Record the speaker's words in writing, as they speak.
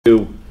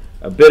you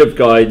a bit of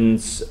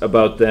guidance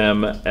about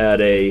them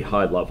at a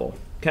high level.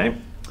 Okay,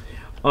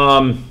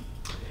 here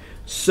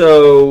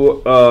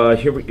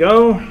we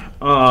go.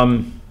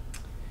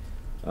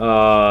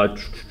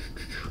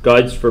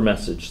 Guides for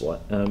method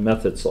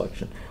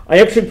selection. I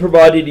actually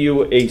provided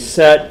you a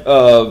set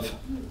of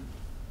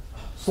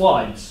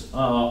slides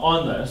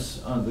on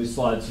this. These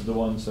slides are the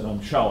ones that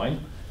I'm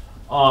showing.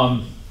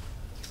 I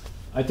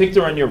think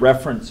they're in your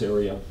reference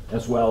area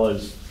as well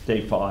as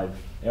day 5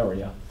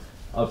 area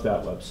of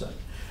that website.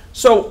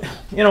 So,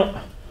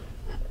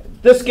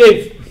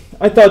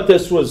 I thought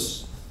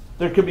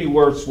there could be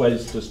worse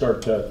ways to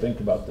start to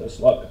think about this.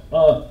 Look,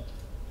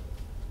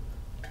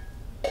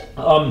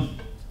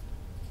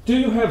 do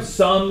you have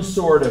some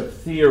sort of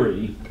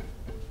theory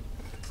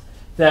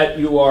that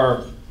you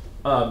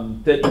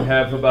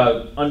have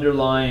about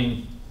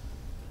underlying,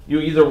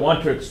 you either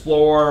want to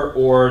explore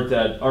or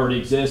that already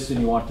exists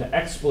and you want to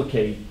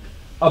explicate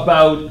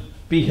about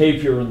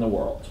behavior in the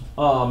world?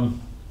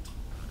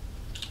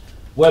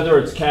 Whether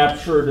it's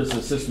captured as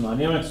a system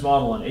dynamics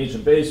model, an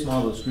agent-based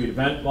model, a discrete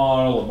event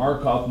model, a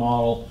Markov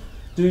model,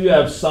 do you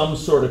have some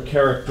sort of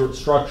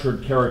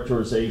structured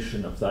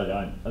characterization of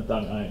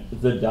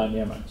the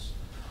dynamics?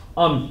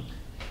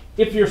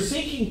 If you're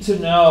seeking to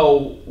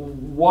know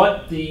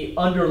what the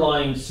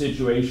underlying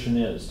situation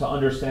is, to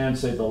understand,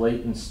 say, the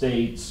latent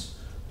states,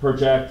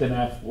 project and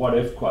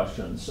what-if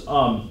questions,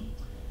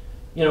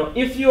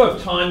 if you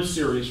have time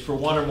series for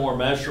one or more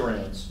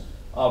measurements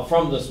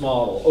from this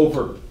model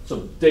over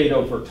data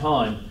over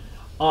time,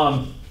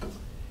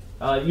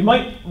 you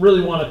might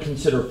really want to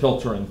consider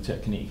filtering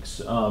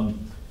techniques.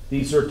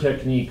 These are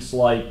techniques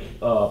like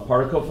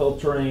particle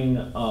filtering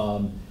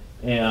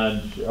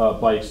and,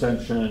 by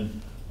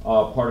extension,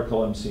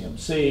 particle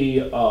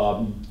MCMC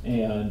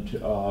and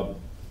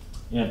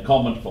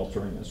Kalman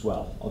filtering as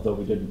well, although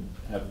we didn't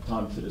have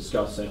time to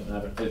discuss it.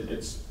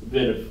 It's a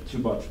bit of too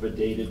much of a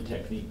dated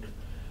technique.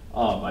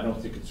 I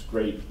don't think it's a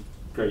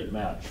great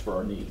match for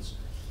our needs.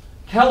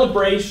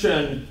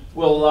 Calibration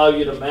will allow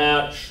you to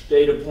match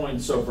data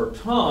points over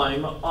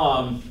time,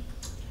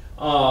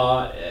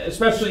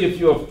 especially if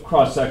you have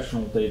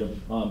cross-sectional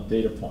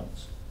data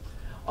points.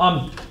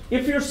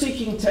 If you're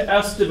seeking to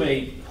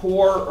estimate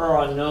poor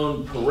or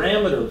unknown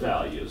parameter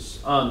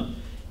values,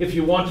 if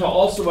you want to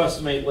also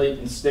estimate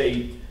latent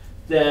state,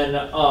 then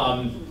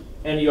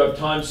and you have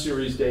time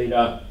series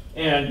data,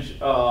 and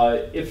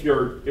if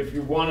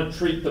you want to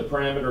treat the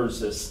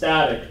parameters as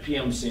static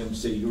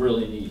PMCMC,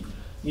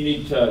 you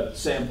need to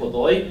sample the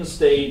latent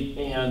state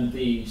and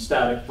the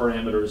static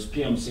parameters.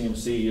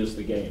 PMCMC is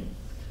the game.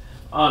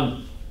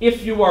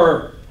 If you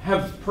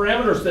have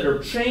parameters that are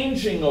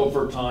changing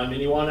over time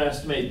and you want to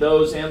estimate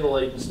those and the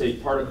latent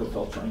state, particle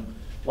filtering,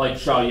 like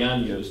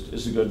Xiaoyan used,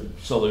 is a good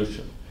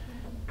solution.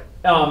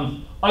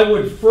 I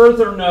would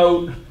further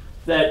note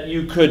that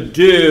you could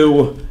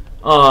do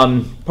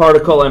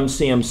particle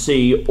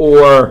MCMC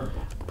or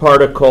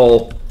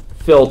particle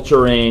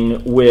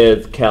filtering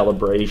with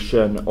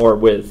calibration, or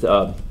with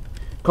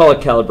call it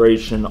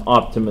calibration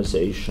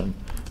optimization.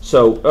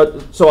 So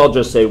I'll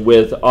just say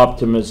with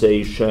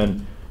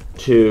optimization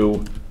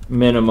to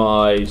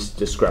minimize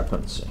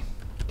discrepancy.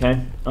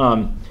 Okay,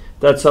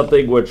 that's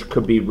something which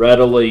could be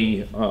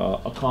readily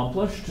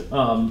accomplished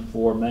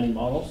for many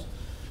models.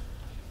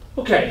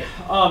 Okay,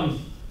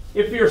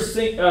 if you're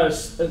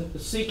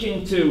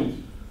seeking to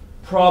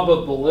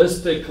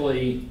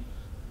probabilistically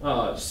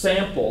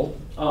sample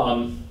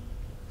from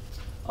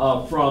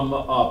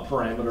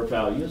parameter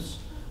values,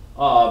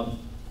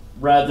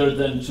 rather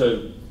than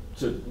to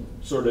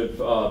sort of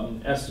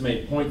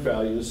estimate point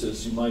values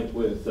as you might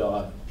with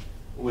the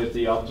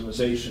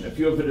optimization. If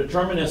you have a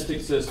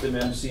deterministic system,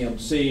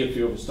 MCMC. If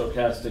you have a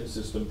stochastic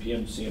system,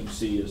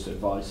 PMCMC is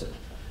advised.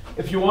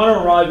 If you want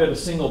to arrive at a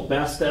single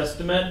best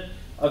estimate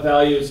of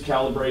values,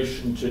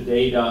 calibration to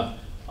data,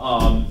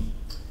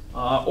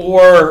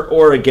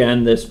 or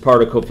again, this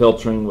particle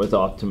filtering with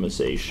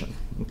optimization,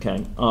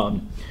 okay,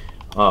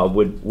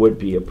 would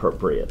be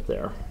appropriate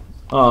there.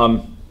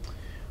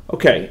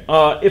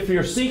 If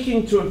you're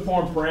seeking to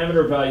inform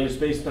parameter values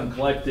based on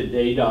collected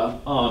data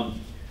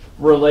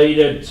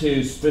related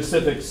to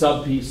specific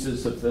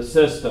subpieces of the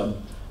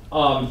system,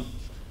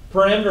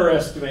 parameter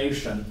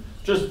estimation,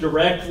 just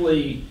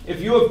directly,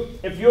 if you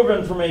have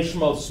information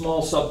about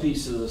small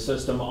subpieces of the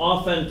system,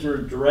 often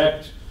through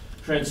direct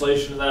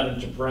translation of that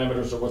into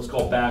parameters, or what's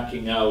called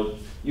backing out,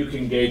 you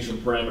can gauge the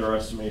parameter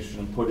estimation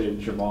and put it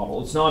into your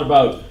model. It's not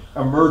about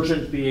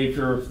emergent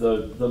behavior of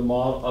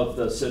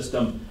the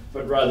system,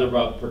 but rather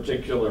about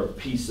particular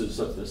pieces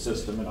of the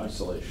system in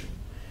isolation.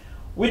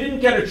 We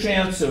didn't get a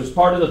chance, it was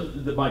part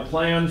of my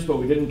plans, but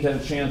we didn't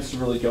get a chance to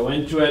really go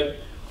into it,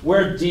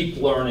 where deep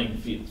learning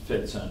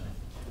fits in.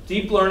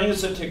 Deep learning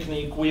is a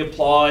technique we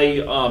apply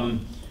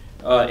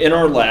in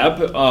our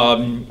lab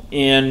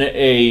in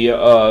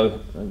a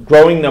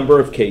growing number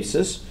of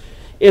cases.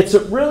 It's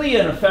really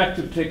an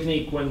effective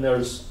technique when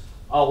there's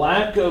a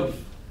lack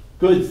of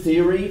good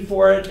theory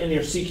for it and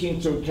you're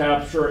seeking to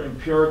capture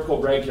empirical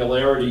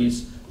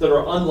regularities that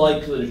are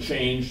unlikely to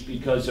change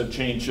because of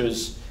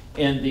changes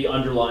in the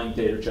underlying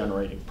data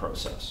generating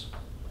process.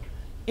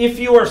 If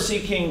you are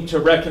seeking to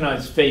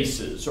recognize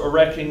faces, or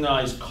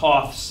recognize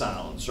cough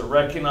sounds, or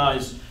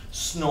recognize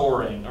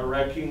snoring, or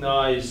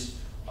recognize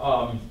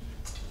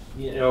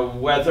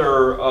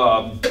whether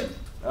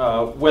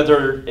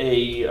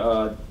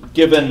a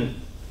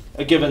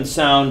given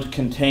sound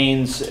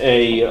contains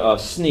a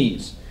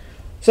sneeze,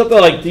 something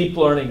like deep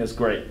learning is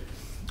great.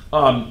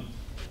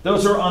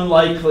 Those are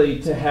unlikely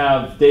to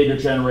have data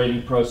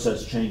generating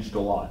process changed a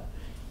lot.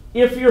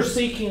 If you're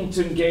seeking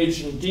to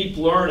engage in deep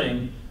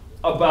learning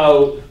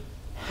about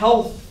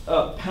health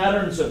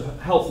patterns of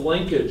health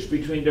linkage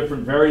between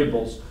different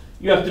variables,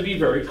 you have to be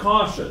very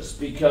cautious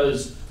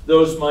because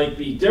those might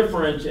be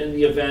different in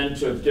the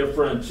event of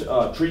different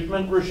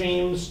treatment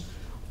regimes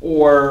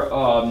or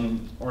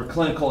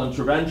clinical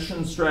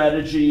intervention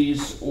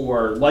strategies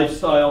or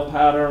lifestyle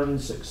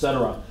patterns,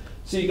 etc.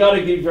 So you got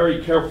to be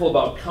very careful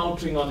about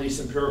counting on these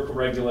empirical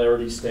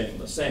regularities staying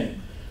the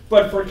same.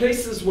 But for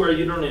cases where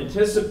you don't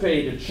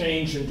anticipate a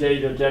change in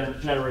data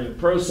generating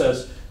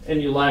process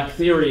and you lack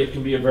theory, it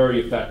can be a very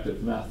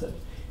effective method.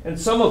 And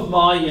some of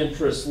my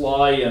interests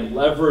lie in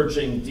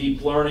leveraging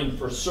deep learning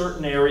for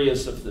certain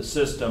areas of the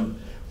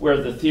system where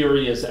the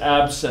theory is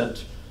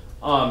absent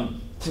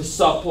to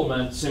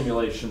supplement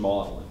simulation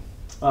modeling.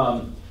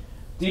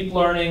 Deep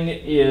learning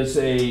is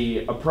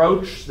an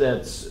approach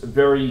that's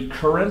very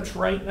current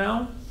right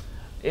now.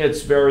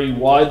 It's very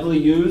widely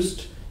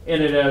used,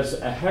 and it has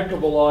a heck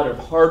of a lot of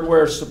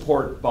hardware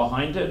support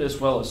behind it as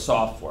well as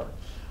software.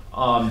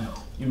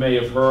 You may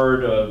have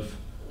heard of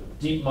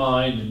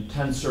DeepMind and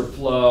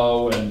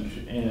TensorFlow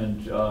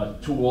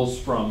and tools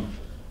from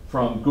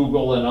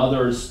Google and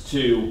others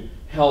to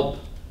help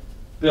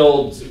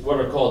build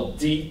what are called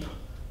deep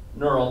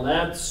neural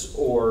nets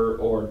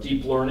or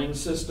deep learning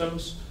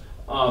systems.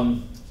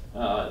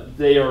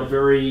 They are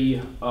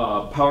very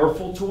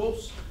powerful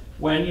tools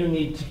when you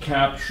need to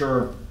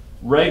capture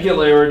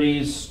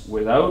regularities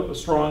without a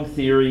strong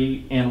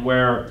theory and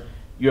where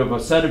you have a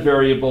set of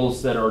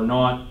variables that are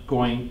not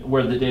going,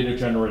 where the data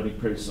generating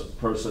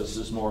process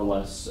is more or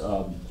less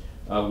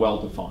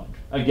well defined.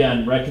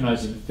 Again,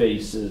 recognizing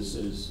face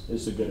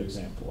is a good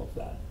example of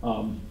that.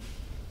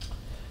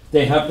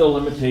 They have the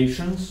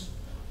limitations,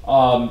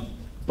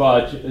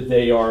 but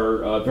they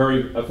are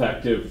very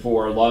effective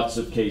for lots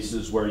of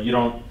cases where you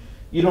don't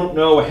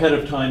know ahead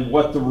of time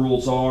what the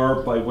rules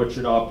are by which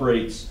it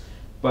operates,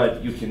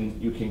 but you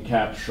can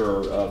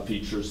capture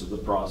features of the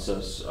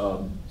process,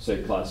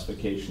 say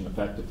classification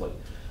effectively.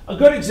 A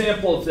good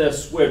example of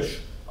this, which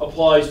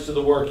applies to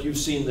the work you've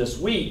seen this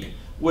week,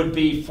 would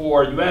be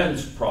for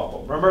Yuan's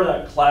problem. Remember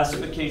that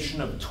classification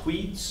of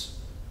tweets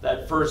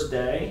that first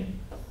day?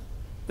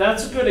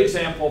 That's a good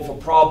example of a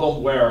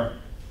problem where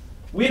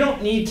we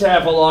don't need to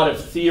have a lot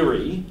of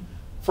theory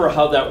for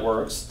how that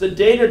works. The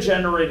data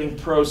generating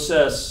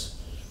process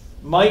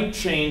might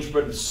change,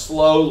 but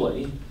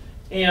slowly.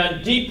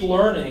 And deep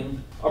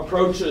learning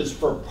approaches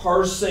for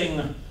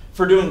parsing,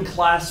 for doing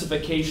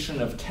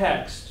classification of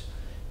text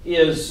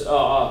is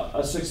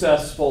a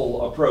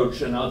successful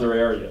approach in other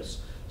areas.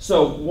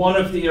 So one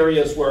of the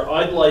areas where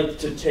I'd like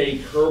to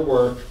take her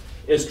work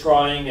is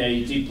trying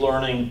a deep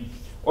learning,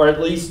 or at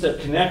least a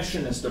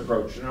connectionist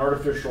approach, an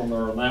artificial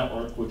neural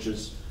network, which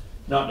is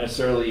not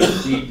necessarily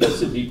as deep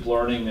as a deep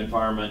learning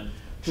environment,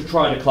 to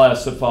try to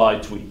classify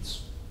tweets.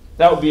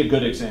 That would be a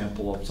good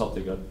example of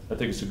something that I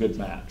think is a good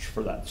match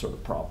for that sort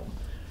of problem.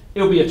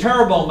 It would be a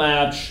terrible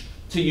match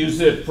to use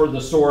it for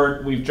the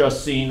sort we've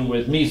just seen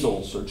with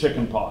measles or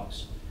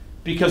chickenpox,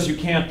 because you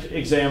can't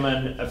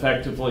examine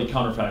effectively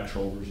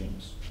counterfactual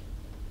regimes.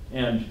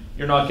 And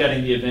you're not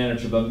getting the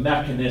advantage of a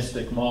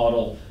mechanistic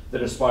model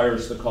that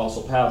aspires to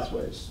causal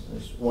pathways.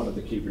 Is one of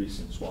the key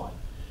reasons why.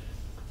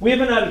 We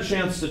haven't had a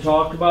chance to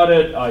talk about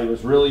it. I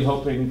was really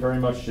hoping very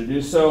much to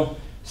do so.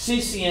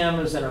 CCM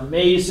is an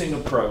amazing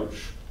approach.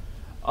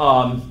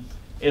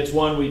 It's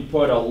one we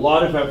put a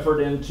lot of effort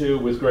into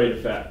with great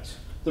effect.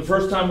 The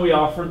first time we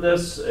offered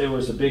this, it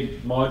was a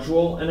big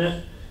module in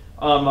it.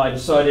 I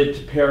decided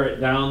to pare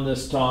it down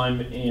this time,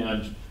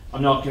 and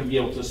I'm not going to be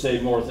able to say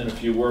more than a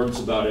few words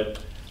about it.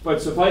 But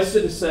suffice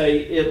it to say,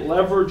 it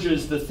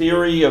leverages the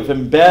theory of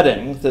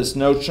embedding, this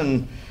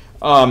notion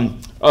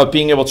of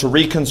being able to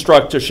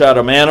reconstruct a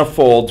shadow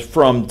manifold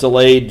from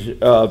delayed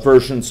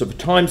versions of a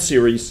time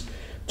series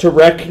to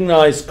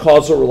recognize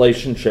causal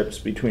relationships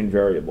between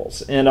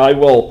variables. And I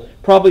will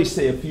probably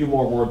say a few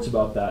more words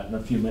about that in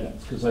a few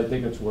minutes, because I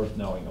think it's worth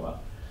knowing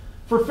about.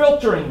 For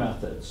filtering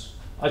methods,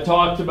 I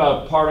talked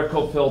about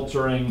particle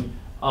filtering,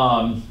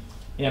 and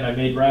I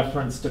made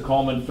reference to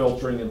Kalman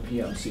filtering and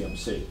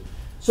PMCMC.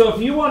 So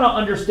if you want to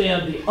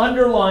understand the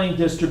underlying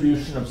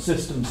distribution of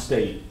system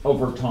state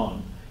over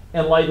time,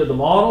 in light of the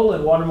model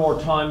and one or more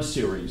time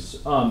series,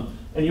 and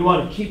you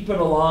want to keep it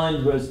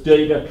aligned as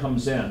data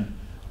comes in,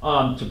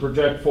 to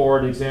project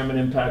forward, examine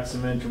impacts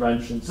of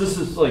interventions. This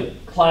is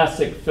like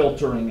classic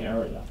filtering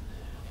area.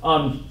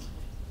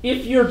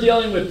 If you're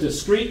dealing with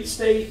discrete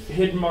state,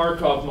 hidden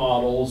Markov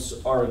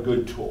models are a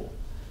good tool.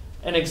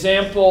 An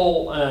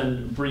example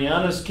in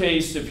Brianna's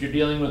case, if you're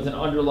dealing with an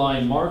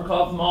underlying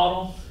Markov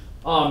model,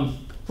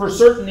 for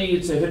certain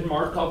needs, a hidden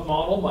Markov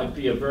model might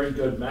be a very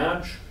good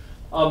match.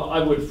 I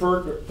would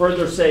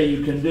further say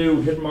you can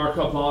do hidden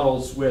Markov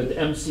models with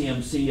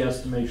MCMC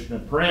estimation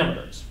of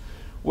parameters,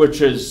 which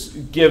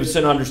gives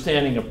an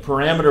understanding of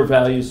parameter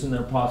values and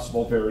their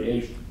possible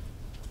variation.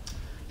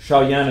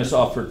 Xiaoyan has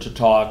offered to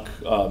talk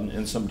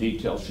in some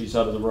detail. She's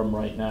out of the room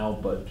right now,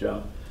 but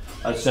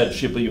I said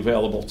she'll be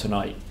available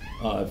tonight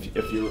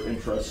if you're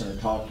interested in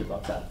talking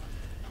about that.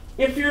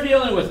 If you're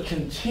dealing with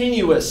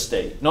continuous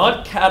state,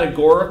 not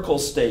categorical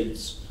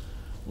states,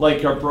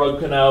 like are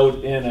broken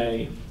out in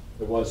a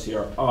Markov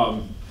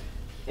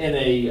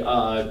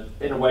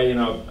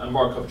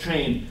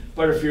chain,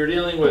 but if you're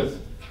dealing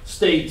with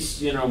states,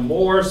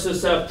 more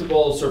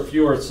susceptibles or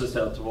fewer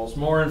susceptibles,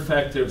 more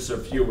infectives or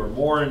fewer,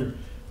 more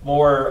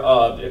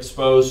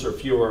exposed or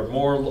fewer,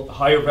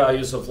 higher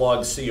values of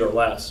log C or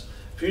less.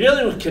 If you're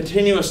dealing with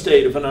continuous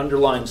state of an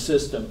underlying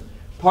system,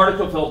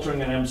 particle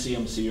filtering and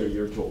MCMC are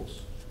your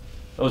tools.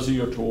 Those are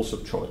your tools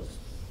of choice.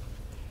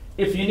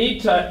 If you need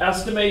to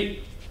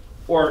estimate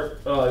or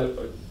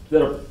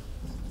that are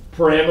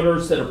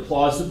parameters that are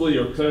plausibly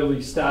or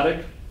clearly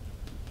static,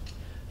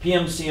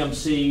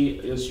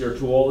 PMCMC is your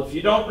tool. If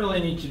you don't really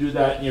need to do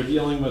that and you're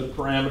dealing with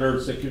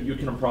parameters that you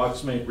can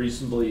approximate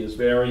reasonably as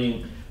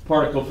varying,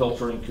 particle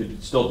filtering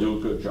could still do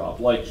a good job,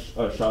 like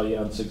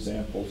Xiaoyan's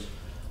examples.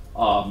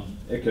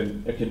 It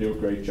can do a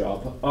great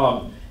job.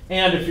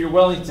 And if you're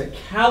willing to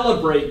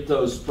calibrate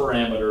those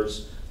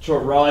parameters to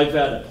arrive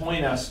at a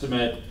point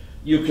estimate,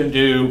 you can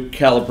do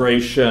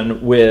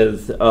calibration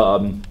with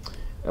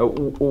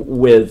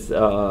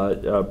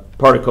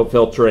particle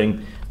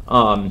filtering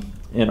and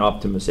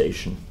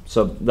optimization.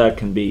 So that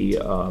can be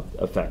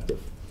effective.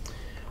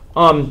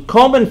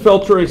 Kalman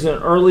filter is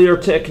an earlier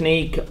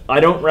technique.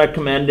 I don't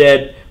recommend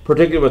it,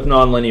 particularly with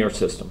nonlinear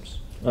systems.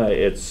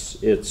 It's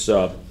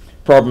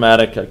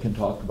problematic. I can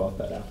talk about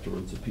that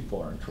afterwards if people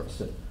are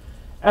interested.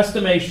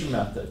 Estimation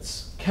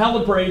methods.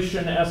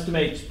 Calibration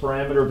estimates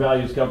parameter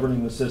values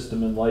governing the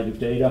system in light of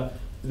data.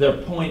 They're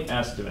point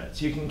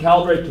estimates. You can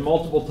calibrate to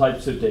multiple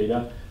types of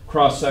data,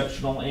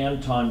 cross-sectional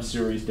and time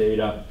series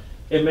data.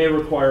 It may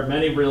require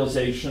many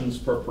realizations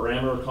per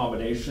parameter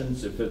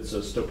combinations if it's a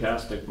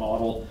stochastic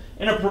model,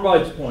 and it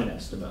provides point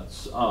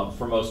estimates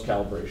for most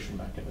calibration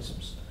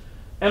mechanisms.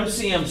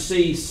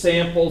 MCMC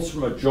samples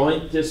from a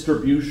joint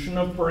distribution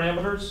of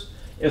parameters.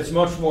 It's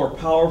much more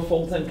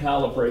powerful than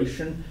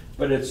calibration,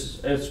 but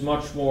it's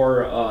much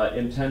more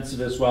intensive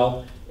as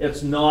well.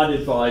 It's not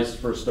advised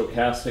for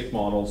stochastic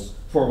models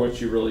for which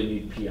you really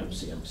need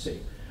PMCMC.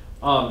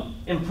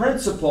 In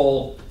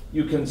principle,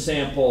 you can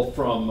sample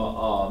from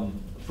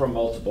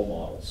multiple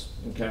models,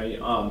 okay?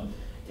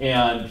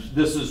 And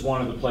this is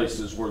one of the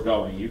places we're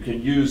going. You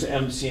can use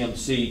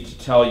MCMC to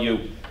tell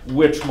you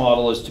which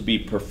model is to be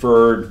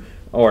preferred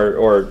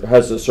or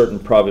has a certain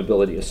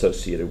probability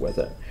associated with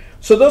it.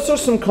 So those are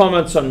some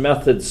comments on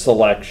method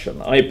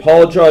selection. I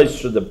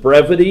apologize for the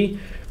brevity,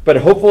 but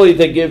hopefully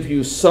they give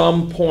you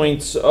some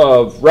points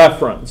of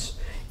reference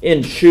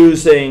in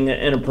choosing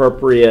an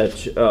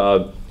appropriate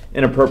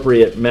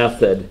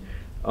method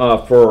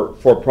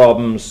for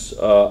problems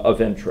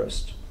of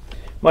interest.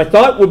 My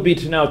thought would be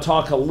to now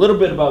talk a little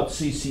bit about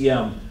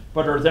CCM,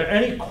 but are there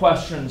any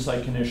questions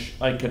I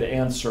could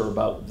answer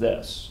about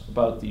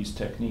these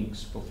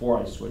techniques before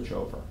I switch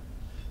over?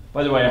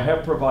 By the way, I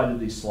have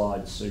provided these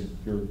slides, so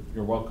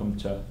you're welcome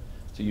to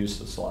use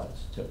the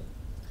slides too.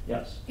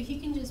 Yes? If you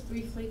can just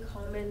briefly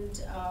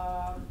comment,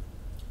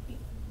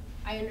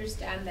 I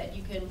understand that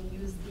you can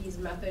use these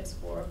methods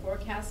for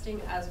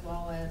forecasting as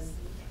well as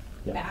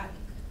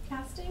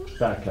backcasting.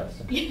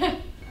 Backcasting. Yeah.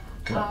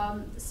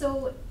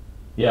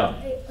 Yeah.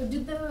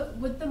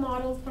 Would the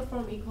models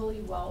perform equally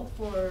well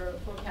for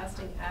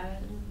forecasting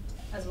and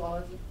as well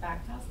as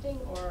backcasting,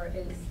 or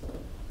is?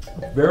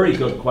 Very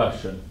good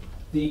question.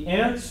 The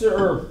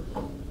answer.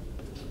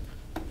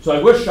 So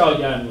I wish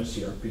Xiaoyan was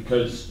here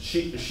because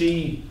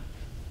she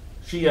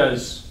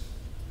has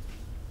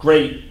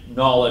great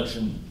knowledge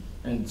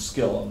and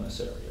skill in this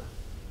area.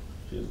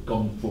 She has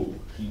gung fu.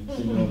 She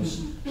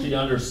knows. She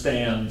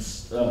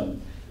understands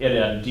it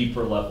at a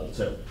deeper level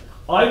too.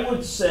 I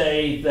would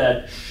say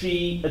that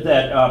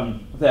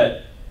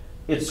that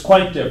it's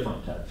quite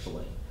different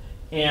actually,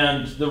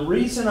 and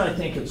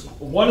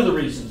one of the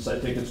reasons I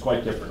think it's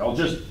quite different. I'll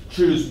just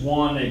choose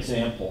one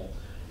example.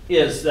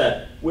 Is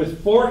that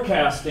with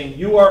forecasting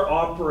you are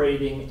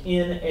operating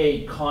in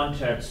a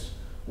context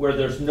where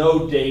there's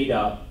no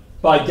data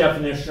by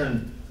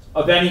definition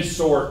of any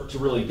sort to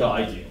really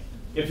guide you.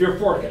 If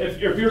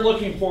you're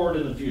looking forward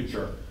in the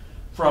future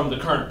from the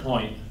current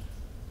point,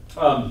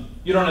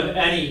 you don't have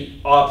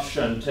any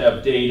option to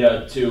have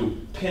data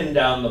to pin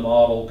down the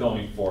model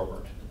going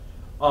forward.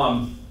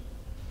 And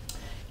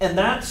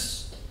that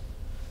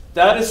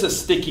is a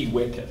sticky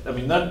wicket. I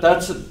mean,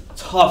 that's a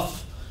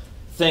tough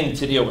thing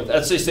to deal with.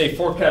 As they say,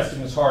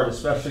 forecasting is hard,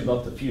 especially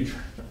about the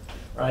future,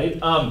 right?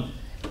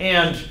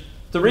 And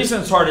the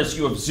reason it's hard is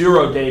you have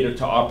zero data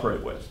to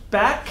operate with.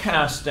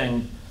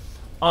 Backcasting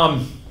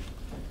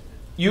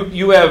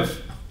You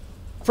have,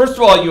 first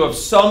of all, you have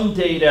some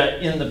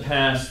data in the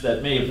past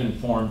that may have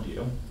informed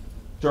you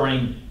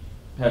during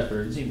past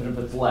periods, even if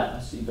it's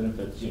less, even if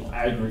it's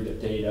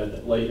aggregate data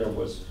that later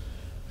was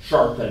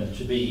sharpened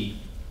to be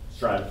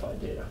stratified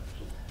data.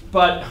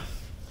 But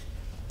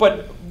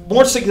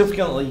more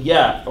significantly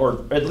yet,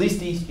 or at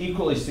least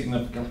equally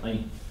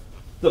significantly,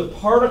 the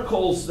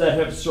particles that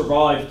have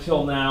survived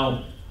till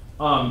now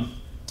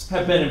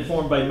have been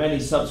informed by many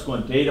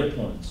subsequent data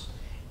points.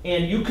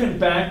 And you can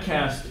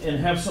backcast and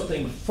have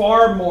something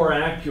far more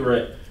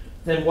accurate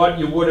than what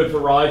you would have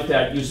arrived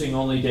at using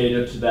only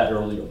data to that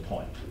earlier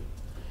point.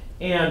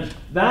 And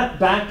that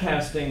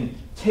backcasting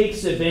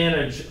takes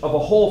advantage of a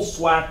whole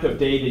swath of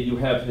data you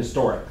have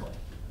historically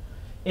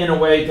in a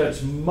way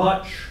that's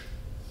much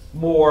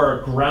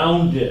more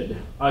grounded,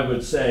 I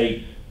would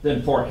say,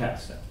 than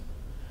forecasting.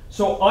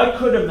 So I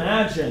could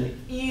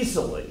imagine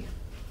easily,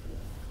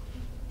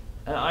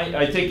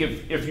 I think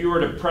if you were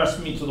to press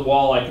me to the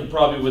wall, I could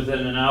probably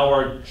within an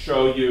hour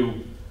show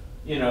you,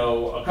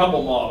 a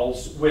couple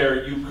models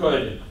where you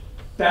could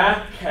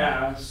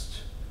backcast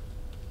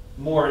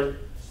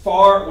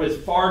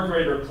with far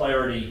greater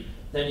clarity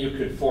than you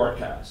could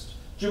forecast.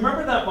 Do you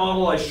remember that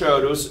model I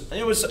showed?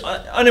 It was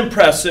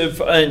unimpressive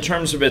in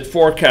terms of its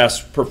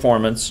forecast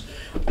performance,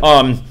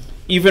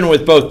 even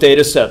with both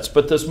data sets.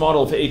 But this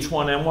model of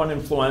H1N1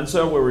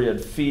 influenza, where we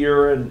had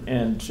fear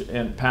and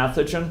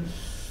pathogen,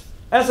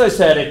 as I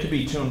said, it could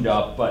be tuned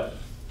up. But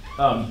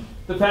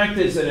the fact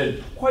is that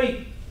it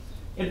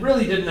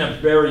really didn't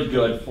have very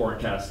good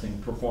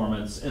forecasting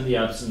performance in the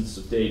absence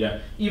of data,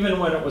 even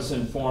when it was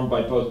informed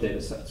by both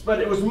data sets. But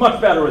it was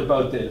much better with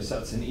both data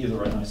sets than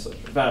either in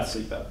isolation,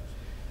 vastly better.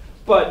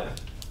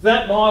 But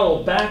that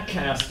model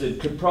backcasted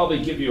could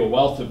probably give you a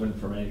wealth of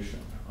information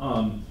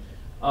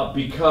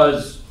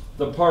because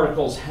the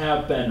particles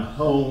have been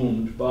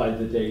honed by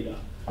the data.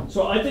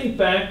 So I think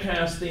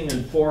backcasting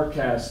and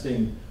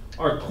forecasting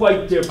are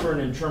quite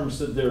different in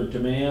terms of their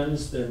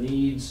demands, their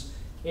needs,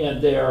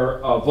 and their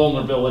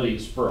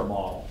vulnerabilities for a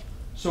model.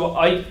 So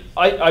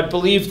I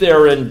believe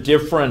they're in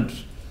different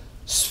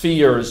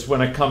spheres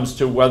when it comes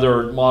to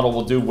whether a model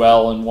will do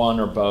well in one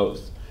or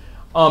both.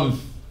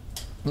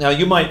 Now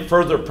you might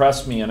further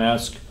press me and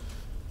ask,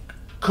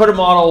 could a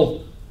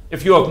model,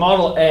 if you have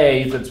model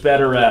A that's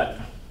better at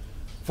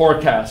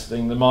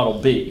forecasting than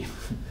model B,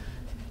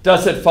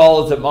 does it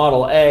follow that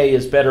model A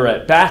is better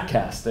at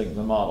backcasting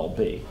than model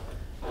B?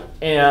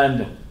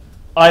 And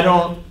I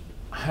don't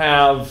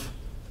have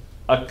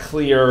a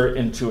clear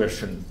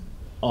intuition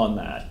on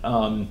that.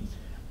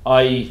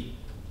 I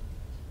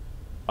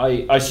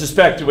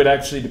suspect it would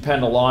actually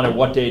depend a lot on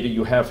what data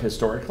you have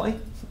historically.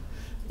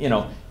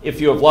 If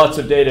you have lots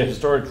of data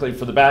historically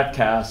for the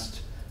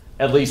backcast,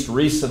 at least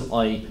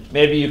recently,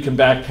 maybe you can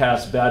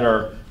backcast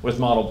better with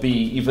model B,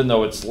 even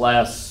though it's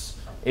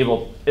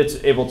able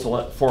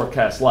to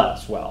forecast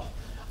less well.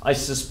 I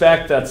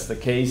suspect that's the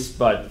case,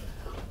 but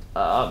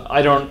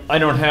I don't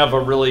have a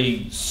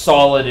really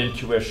solid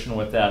intuition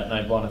with that, and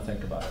I'd want to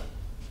think about it.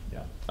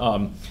 Yeah.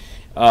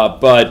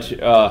 But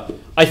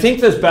I think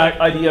this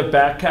idea of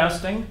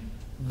backcasting,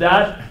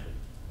 that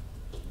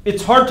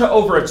it's hard to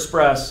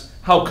overexpress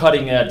how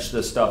cutting edge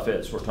this stuff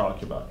is we're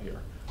talking about here.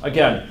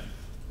 Again,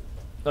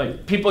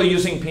 like people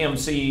using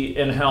PMC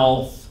in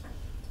health,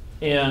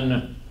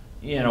 in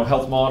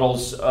health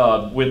models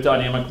with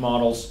dynamic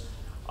models.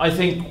 I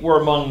think we're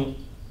among,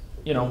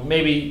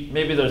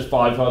 maybe there's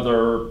 5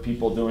 other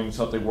people doing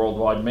something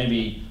worldwide,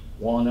 maybe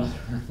 1 other.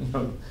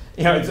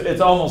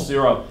 It's almost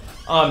 0.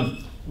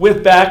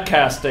 With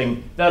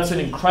backcasting, that's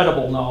an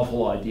incredible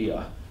novel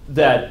idea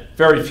that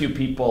very few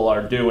people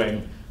are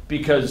doing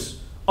because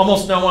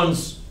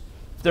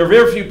there are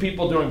very few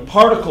people doing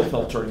particle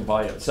filtering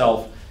by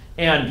itself,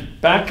 and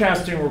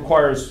backcasting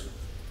requires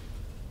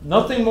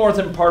nothing more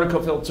than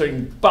particle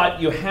filtering,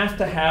 but you have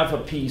to have a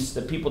piece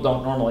that people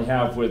don't normally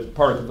have with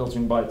particle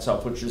filtering by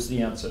itself, which is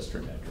the ancestry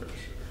matrix.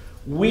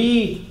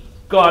 We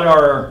got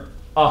our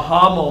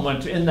aha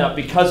moment in that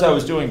because I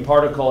was doing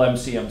particle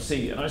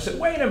MCMC, and I said,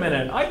 wait a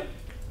minute,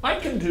 I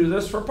can do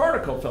this for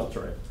particle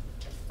filtering.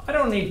 I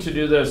don't need to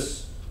do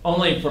this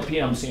only for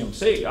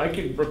PMCMC. I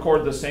could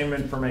record the same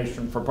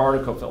information for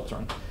particle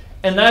filtering.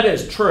 And that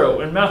is true,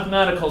 and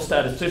mathematical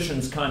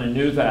statisticians kind of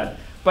knew that.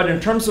 But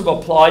in terms of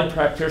applied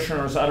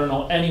practitioners, I don't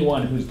know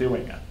anyone who's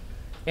doing it.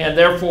 And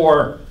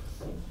therefore,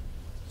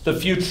 the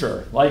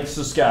future, like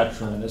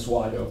Saskatchewan, is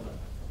wide open.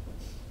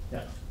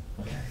 Yeah,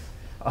 okay.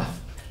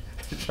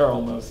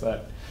 Cheryl knows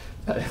that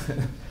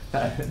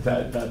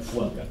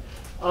slogan.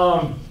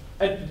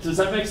 Does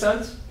that make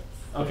sense?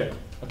 Okay,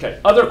 okay.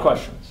 Other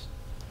questions?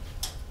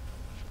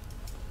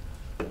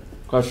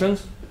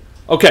 Questions?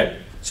 Okay,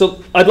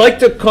 so I'd like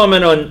to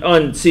comment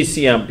on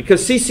CCM,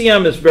 because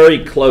CCM is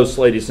very close,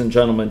 ladies and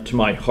gentlemen, to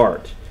my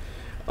heart.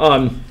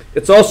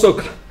 It's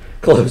also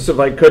close, if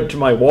I could, to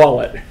my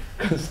wallet,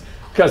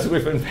 because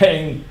we've been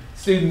paying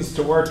students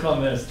to work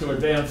on this, to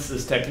advance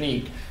this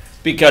technique,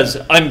 because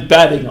I'm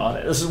betting on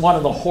it. This is one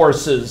of the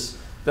horses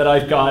that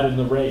I've got in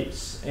the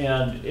race,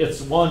 and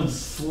it's one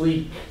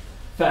sleek,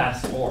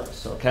 fast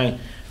force, okay?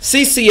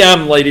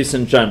 CCM, ladies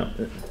and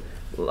gentlemen,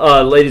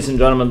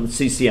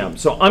 CCM.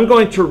 So I'm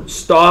going to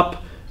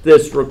stop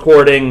this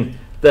recording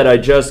that I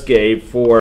just gave for